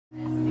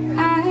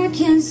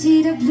can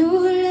see the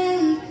blue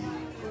lake.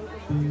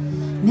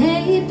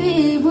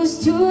 Maybe it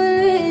was too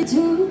late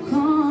to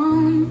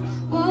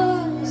come.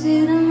 Was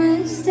it a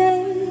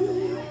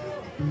mistake?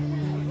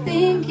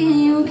 Thinking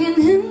you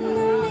can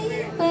handle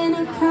me when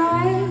I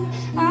cry.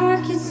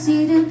 I can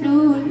see the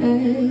blue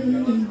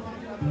lake.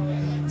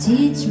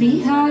 Teach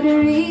me how to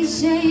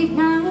reshape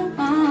my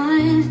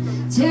mind.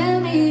 Tell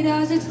me,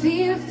 does it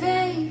feel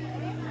fake?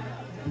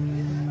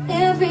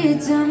 Every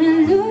time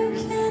you're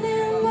looking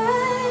in my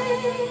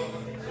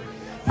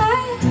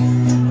eyes.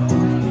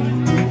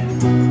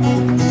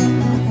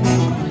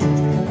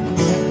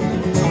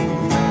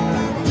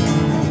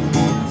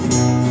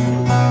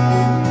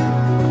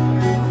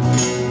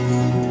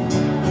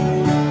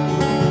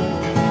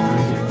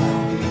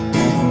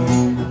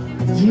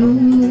 You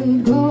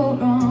go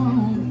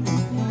wrong.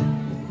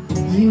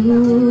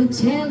 You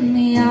tell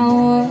me I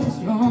was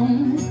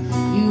wrong.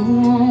 You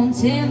won't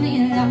tell me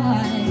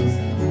lies,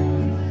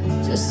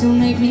 just to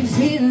make me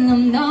feel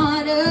I'm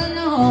not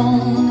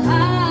alone.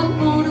 I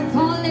won't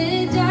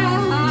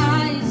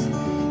apologize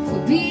for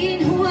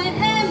being who I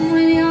am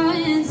when you're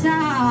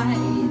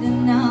inside,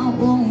 and I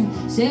won't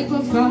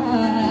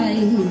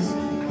sacrifice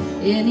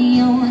any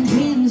of my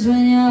dreams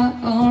when you're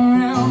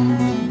around.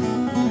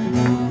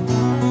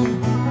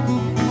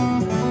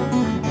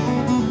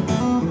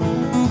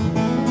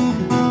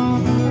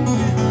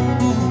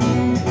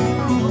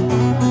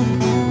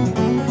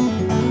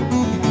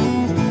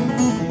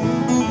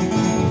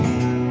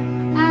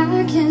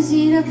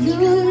 See the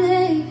blue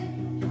lake.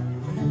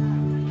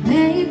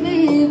 Maybe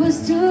it was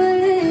too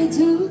late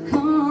to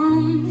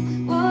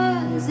come.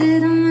 Was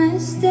it a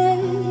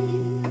mistake?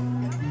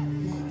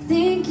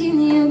 Thinking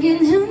you can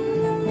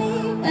handle me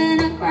when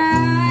I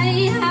cry.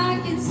 I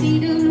can see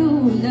the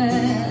blue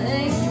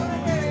lake.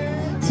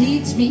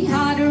 Teach me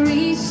how to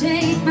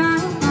reshape my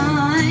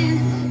mind.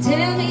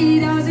 Tell me,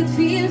 does it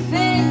feel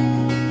fake?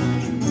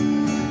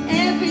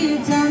 Every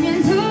time you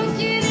look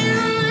in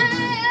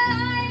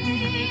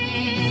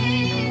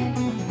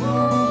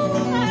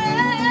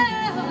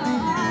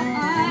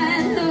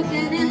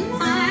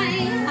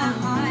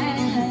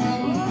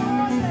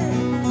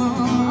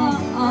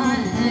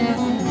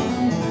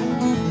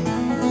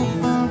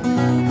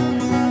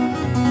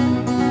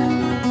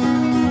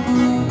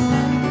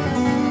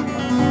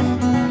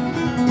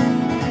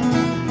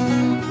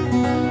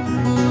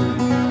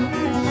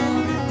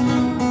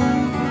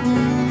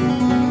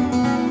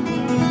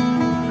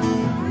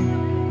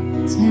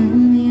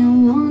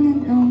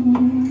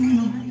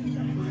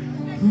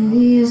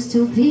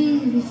to be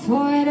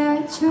before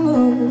that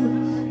show.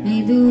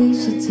 Maybe we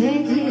should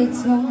take it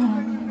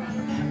slow,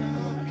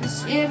 'cause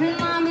sharing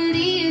my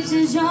beliefs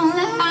is all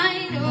I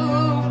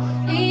know.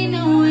 Ain't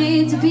no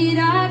way to be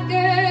that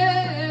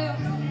girl.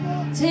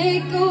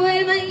 Take away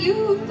my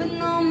youth but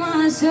not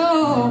my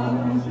soul.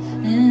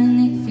 And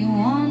if you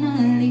wanna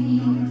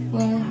leave,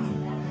 well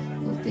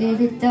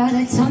baby, that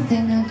is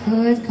something I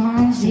could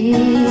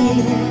conceal.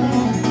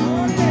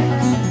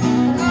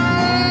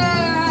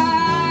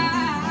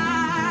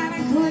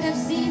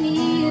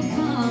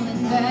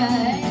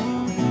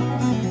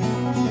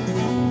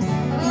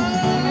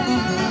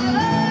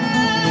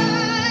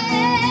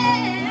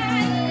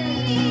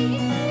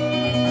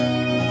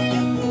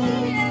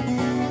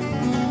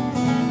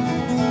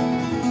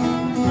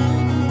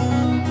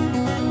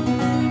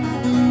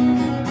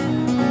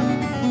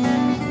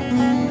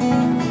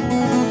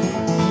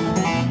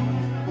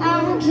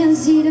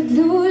 See the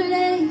blue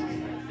lake.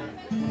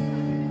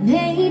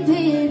 Maybe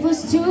it was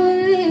too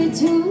late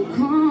to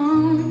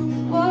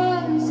come.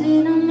 Was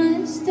it a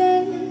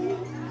mistake?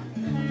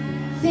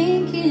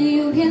 Thinking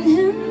you can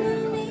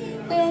handle me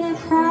when I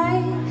cry.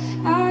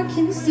 I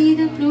can see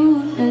the blue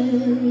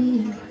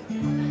lake.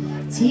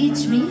 Teach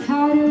me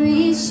how to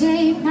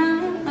reshape my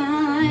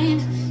mind.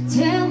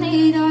 Tell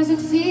me, does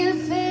it feel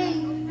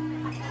fake?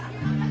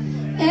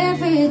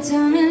 Every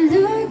time